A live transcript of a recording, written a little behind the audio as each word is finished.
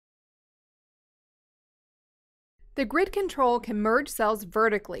The grid control can merge cells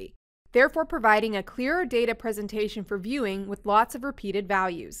vertically, therefore providing a clearer data presentation for viewing with lots of repeated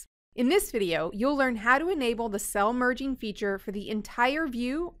values. In this video, you'll learn how to enable the cell merging feature for the entire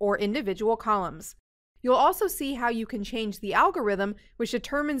view or individual columns. You'll also see how you can change the algorithm which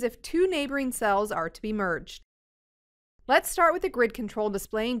determines if two neighboring cells are to be merged. Let's start with the grid control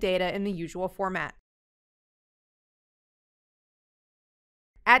displaying data in the usual format.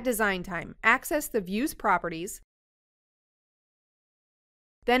 At design time, access the View's properties,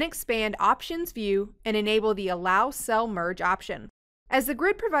 then expand Options View and enable the Allow Cell Merge option. As the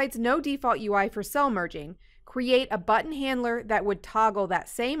grid provides no default UI for cell merging, create a button handler that would toggle that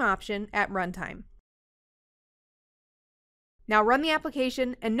same option at runtime. Now run the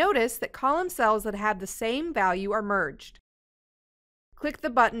application and notice that column cells that have the same value are merged. Click the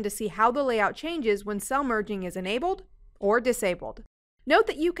button to see how the layout changes when cell merging is enabled or disabled. Note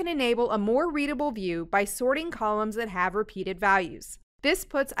that you can enable a more readable view by sorting columns that have repeated values. This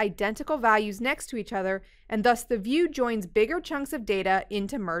puts identical values next to each other, and thus the view joins bigger chunks of data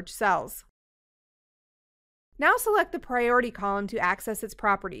into merged cells. Now select the priority column to access its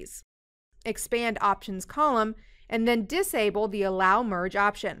properties. Expand Options column, and then disable the Allow Merge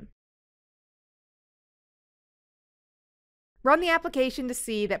option. Run the application to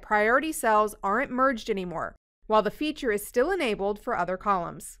see that priority cells aren't merged anymore, while the feature is still enabled for other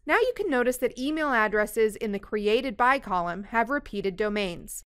columns. Now you can notice that email addresses in the Created By column have repeated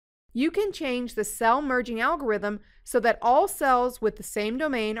domains. You can change the cell merging algorithm so that all cells with the same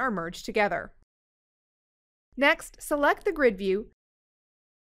domain are merged together. Next, select the grid view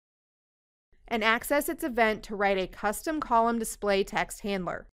and access its event to write a custom column display text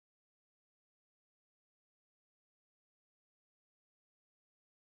handler.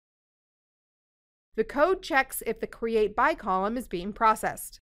 The code checks if the Create By column is being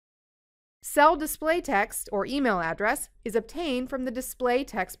processed. Cell display text, or email address, is obtained from the display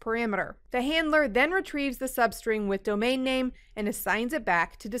text parameter. The handler then retrieves the substring with domain name and assigns it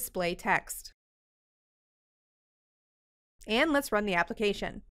back to display text. And let's run the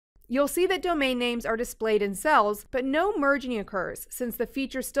application. You'll see that domain names are displayed in cells, but no merging occurs since the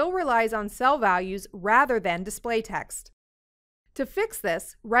feature still relies on cell values rather than display text. To fix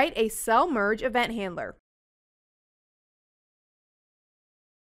this, write a cell merge event handler.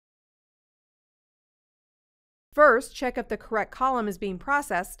 First, check if the correct column is being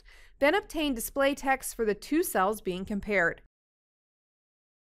processed, then obtain display text for the two cells being compared.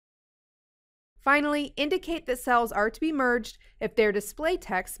 Finally, indicate that cells are to be merged if their display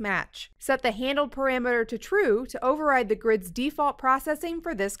texts match. Set the handled parameter to true to override the grid's default processing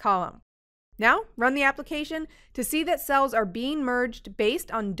for this column. Now, run the application to see that cells are being merged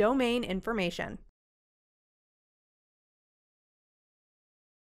based on domain information.